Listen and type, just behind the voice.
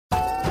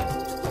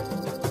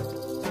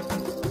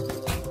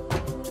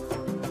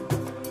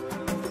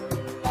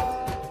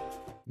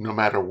No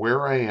matter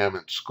where I am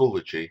in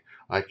Schoology,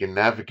 I can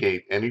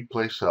navigate any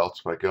place else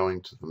by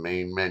going to the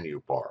main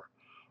menu bar.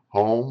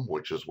 Home,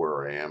 which is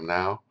where I am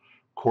now,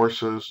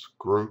 Courses,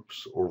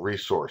 Groups, or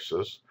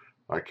Resources.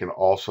 I can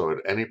also at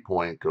any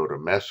point go to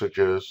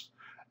Messages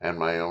and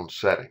my own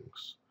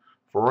settings.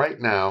 For right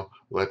now,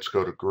 let's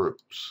go to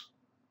Groups.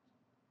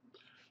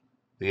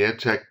 The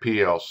EdTech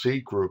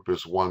PLC group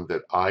is one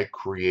that I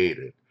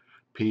created.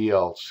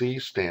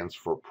 PLC stands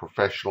for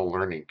Professional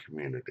Learning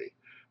Community.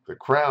 The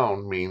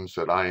crown means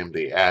that I am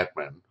the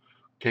admin,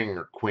 king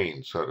or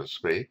queen, so to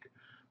speak.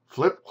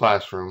 Flipped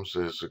Classrooms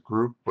is a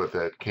group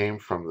that came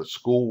from the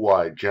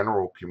school-wide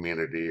general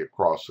community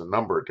across a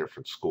number of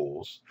different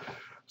schools.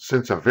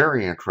 Since I'm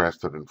very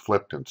interested in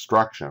flipped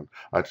instruction,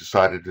 I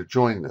decided to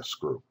join this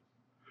group.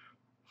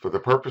 For the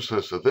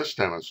purposes of this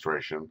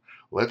demonstration,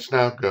 let's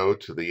now go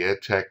to the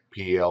EdTech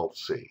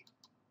PLC.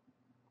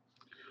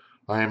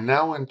 I am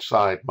now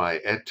inside my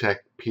EdTech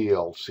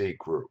PLC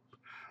group.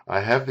 I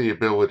have the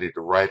ability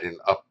to write an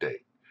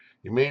update.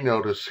 You may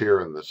notice here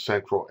in the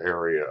central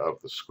area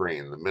of the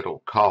screen, the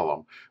middle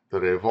column,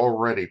 that I have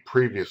already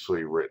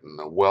previously written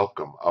a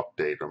welcome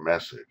update or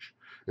message.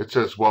 It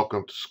says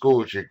welcome to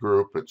Schoology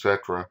group,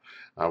 etc.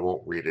 I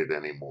won't read it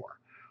anymore.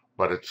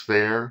 But it's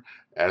there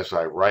as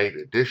I write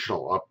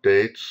additional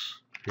updates.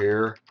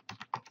 Here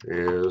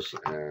is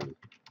an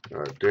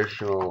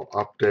additional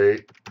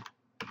update.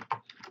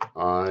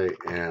 I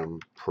am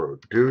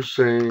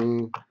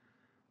producing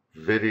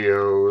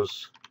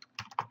videos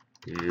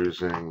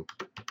using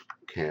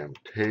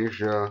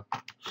Camtasia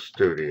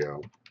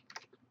Studio.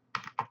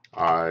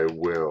 I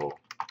will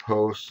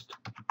post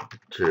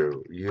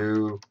to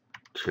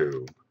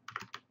YouTube.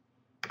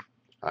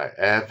 I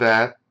add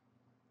that.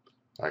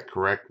 I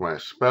correct my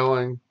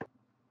spelling.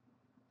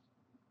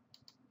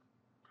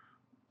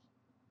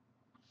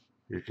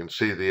 You can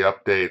see the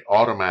update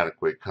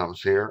automatically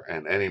comes here,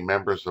 and any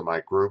members of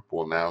my group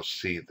will now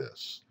see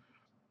this.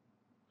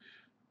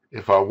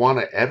 If I want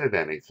to edit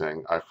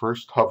anything, I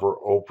first hover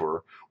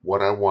over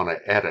what I want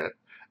to edit,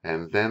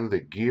 and then the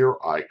gear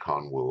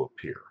icon will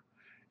appear.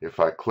 If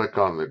I click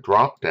on the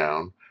drop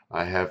down,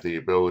 I have the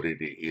ability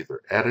to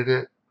either edit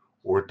it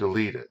or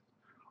delete it.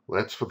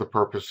 Let's, for the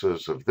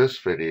purposes of this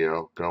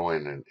video, go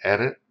in and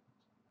edit.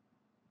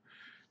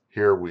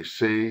 Here we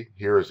see,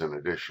 here is an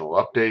additional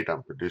update.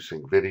 I'm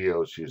producing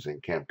videos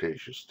using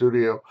Camtasia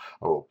Studio.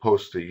 I will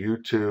post to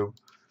YouTube.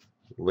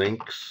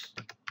 Links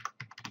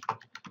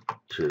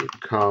to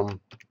come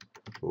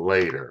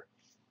later.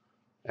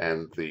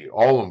 And the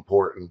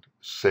all-important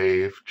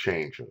save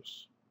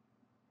changes.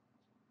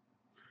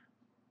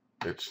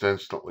 It's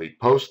instantly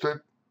posted.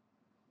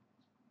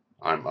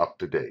 I'm up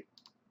to date.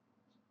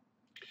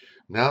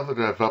 Now that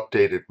I've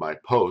updated my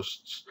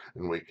posts,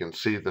 and we can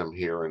see them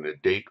here in a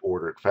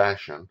date-ordered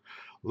fashion,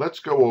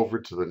 let's go over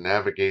to the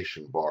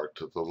navigation bar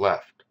to the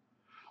left.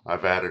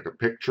 I've added a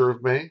picture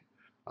of me.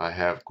 I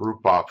have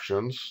group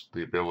options,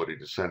 the ability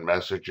to send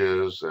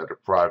messages,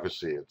 edit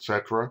privacy,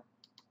 etc.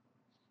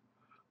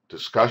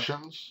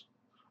 Discussions.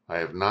 I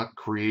have not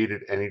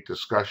created any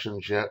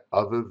discussions yet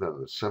other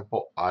than the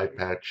simple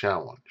iPad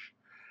challenge.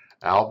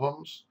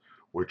 Albums,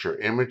 which are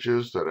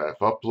images that I've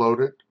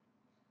uploaded.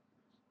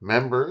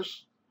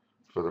 Members,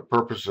 for the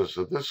purposes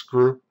of this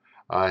group,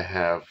 I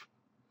have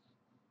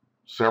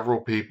several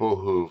people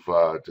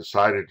who've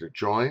decided to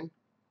join.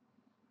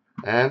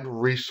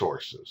 And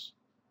resources.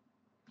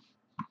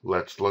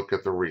 Let's look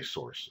at the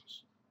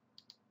resources.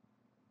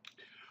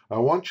 I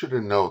want you to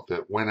note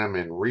that when I'm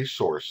in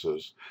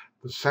resources,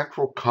 the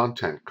central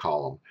content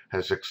column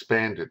has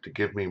expanded to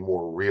give me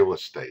more real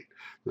estate.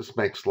 This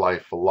makes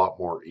life a lot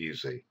more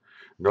easy.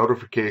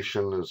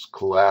 Notification is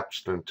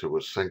collapsed into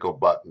a single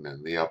button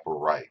in the upper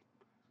right.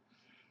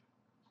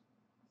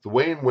 The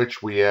way in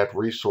which we add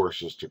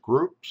resources to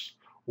groups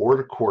or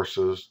to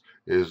courses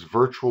is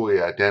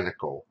virtually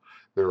identical.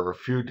 There are a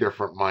few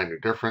different minor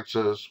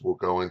differences. We'll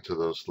go into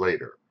those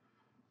later.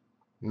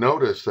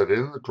 Notice that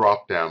in the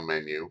drop-down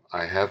menu,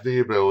 I have the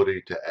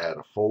ability to add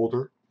a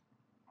folder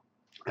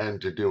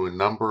and to do a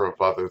number of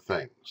other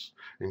things,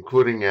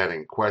 including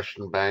adding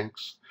question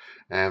banks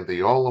and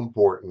the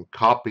all-important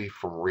copy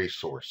from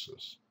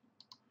resources.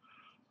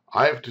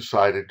 I've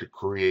decided to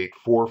create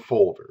 4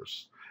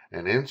 folders,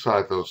 and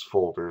inside those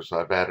folders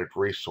I've added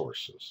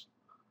resources.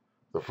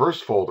 The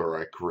first folder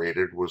I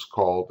created was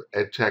called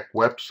EdTech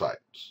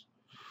Websites,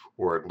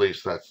 or at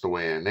least that's the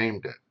way I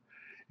named it.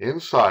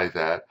 Inside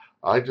that,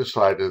 I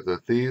decided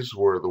that these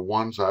were the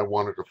ones I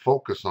wanted to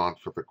focus on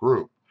for the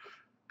group.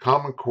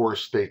 Common Core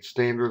state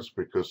standards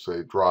because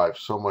they drive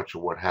so much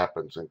of what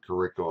happens in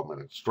curriculum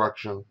and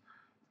instruction.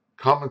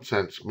 Common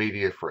sense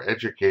media for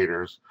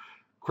educators,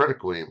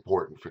 critically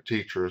important for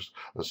teachers,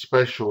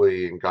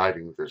 especially in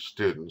guiding their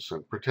students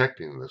and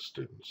protecting the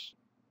students.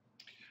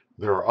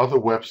 There are other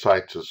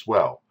websites as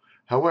well.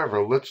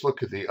 However, let's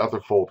look at the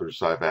other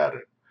folders I've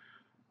added.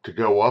 To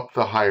go up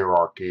the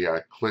hierarchy,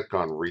 I click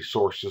on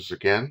Resources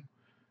again.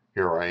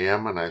 Here I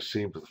am, and I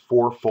see the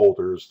 4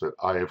 folders that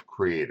I have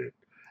created: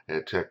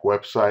 EdTech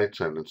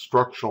Websites and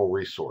Instructional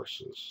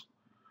Resources.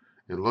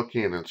 In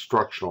looking at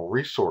instructional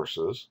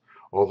resources,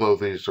 although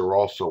these are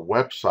also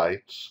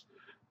websites,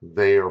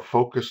 they are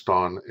focused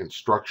on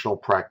instructional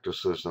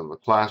practices in the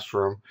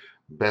classroom,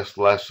 best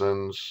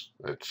lessons,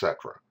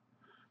 etc.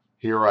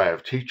 Here I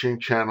have Teaching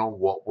Channel,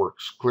 What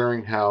Works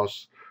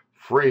Clearinghouse,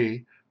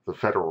 Free, the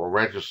Federal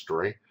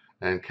Registry,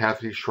 and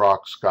Kathy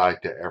Schrock's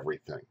Guide to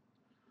Everything.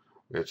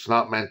 It's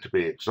not meant to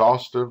be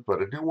exhaustive, but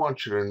I do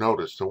want you to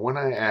notice that when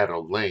I add a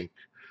link,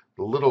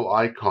 the little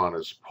icon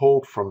is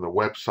pulled from the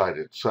website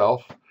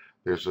itself.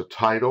 There's a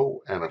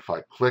title, and if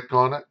I click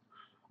on it,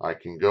 I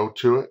can go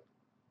to it.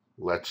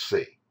 Let's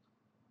see.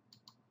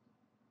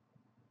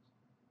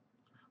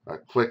 I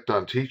clicked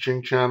on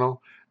Teaching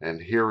Channel,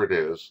 and here it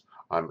is.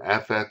 I'm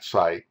at that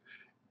site.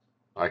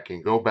 I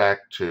can go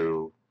back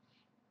to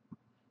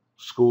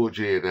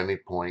Schoology at any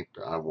point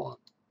I want.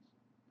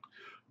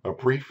 A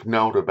brief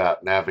note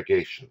about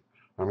navigation.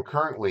 I'm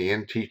currently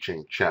in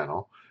Teaching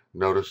Channel.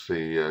 Notice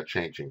the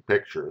changing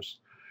pictures.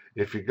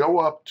 If you go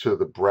up to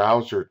the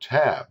browser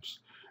tabs,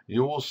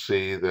 you will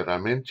see that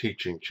I'm in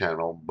Teaching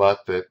Channel,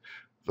 but that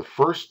the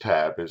first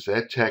tab is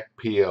EdTech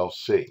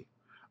PLC.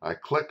 I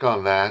click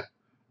on that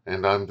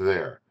and I'm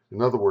there.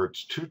 In other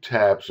words, two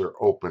tabs are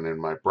open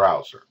in my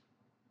browser.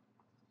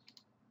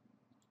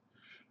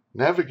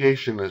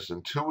 Navigation is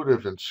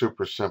intuitive and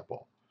super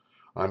simple.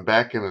 I'm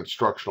back in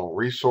Instructional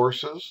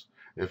Resources.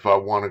 If I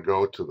want to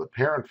go to the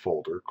parent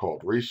folder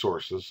called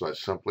Resources, I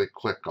simply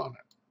click on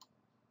it.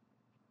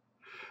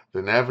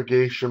 The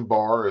navigation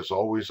bar is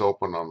always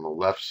open on the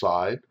left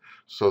side,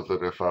 so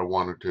that if I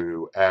wanted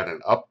to add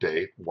an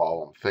update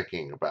while I'm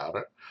thinking about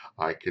it,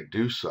 I could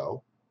do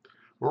so.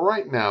 But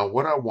right now,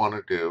 what I want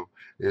to do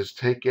is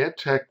take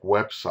EdTech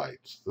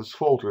websites, this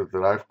folder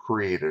that I've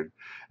created,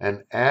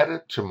 and add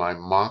it to my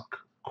mock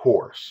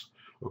course.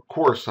 A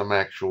course I'm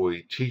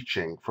actually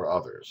teaching for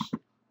others.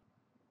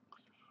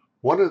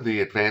 One of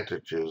the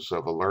advantages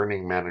of a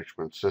learning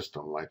management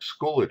system like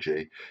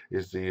Schoology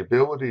is the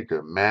ability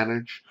to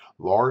manage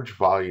large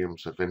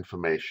volumes of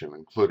information,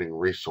 including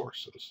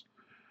resources.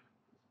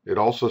 It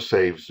also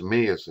saves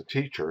me as a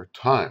teacher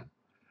time.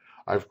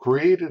 I've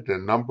created a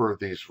number of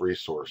these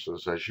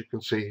resources, as you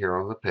can see here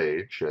on the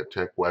page,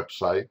 EdTech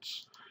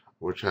websites,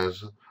 which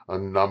has a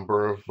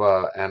number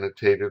of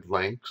annotated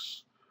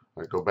links.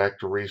 I go back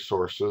to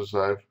resources.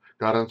 I've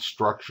got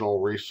instructional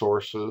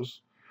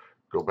resources.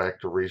 Go back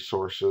to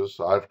resources.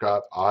 I've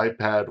got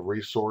iPad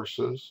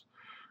resources.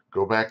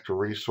 Go back to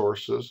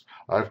resources.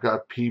 I've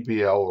got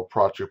PBL or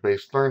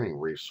project-based learning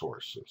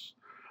resources.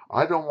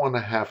 I don't want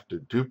to have to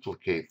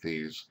duplicate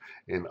these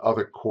in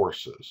other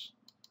courses.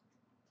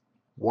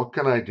 What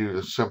can I do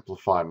to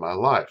simplify my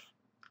life?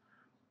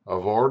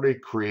 I've already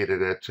created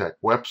EdTech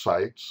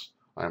websites.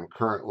 I'm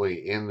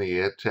currently in the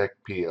EdTech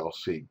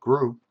PLC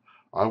group.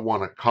 I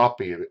want to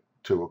copy it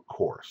to a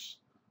course.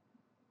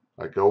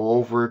 I go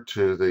over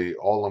to the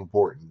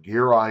all-important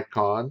gear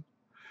icon,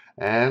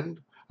 and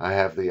I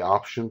have the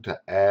option to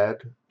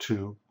add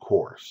to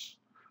course.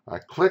 I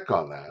click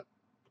on that.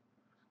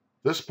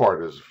 This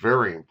part is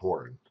very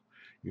important.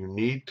 You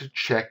need to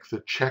check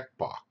the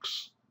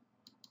checkbox.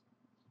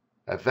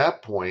 At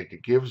that point,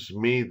 it gives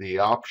me the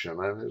option,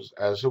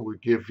 as it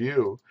would give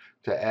you,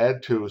 to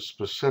add to a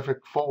specific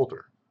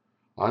folder.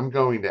 I'm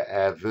going to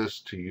add this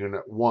to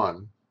Unit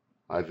 1.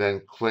 I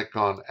then click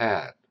on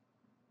Add.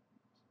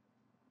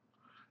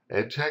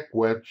 EdTech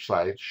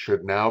websites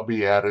should now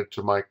be added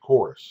to my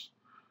course.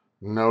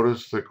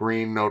 Notice the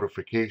green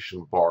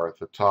notification bar at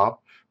the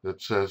top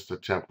that says the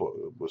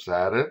template was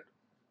added.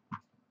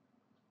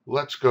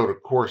 Let's go to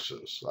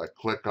Courses. I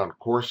click on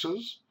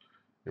Courses.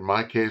 In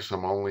my case,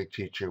 I'm only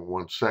teaching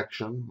one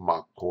section,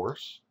 mock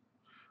course.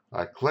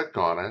 I click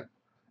on it,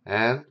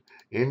 and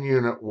in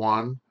Unit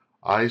 1,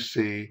 I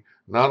see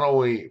not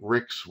only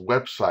Rick's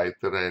website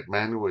that I had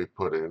manually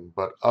put in,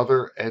 but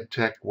other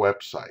EdTech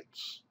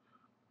websites.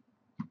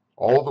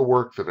 All the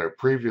work that I've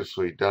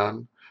previously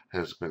done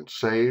has been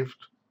saved.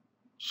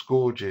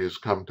 Schoology has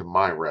come to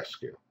my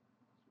rescue.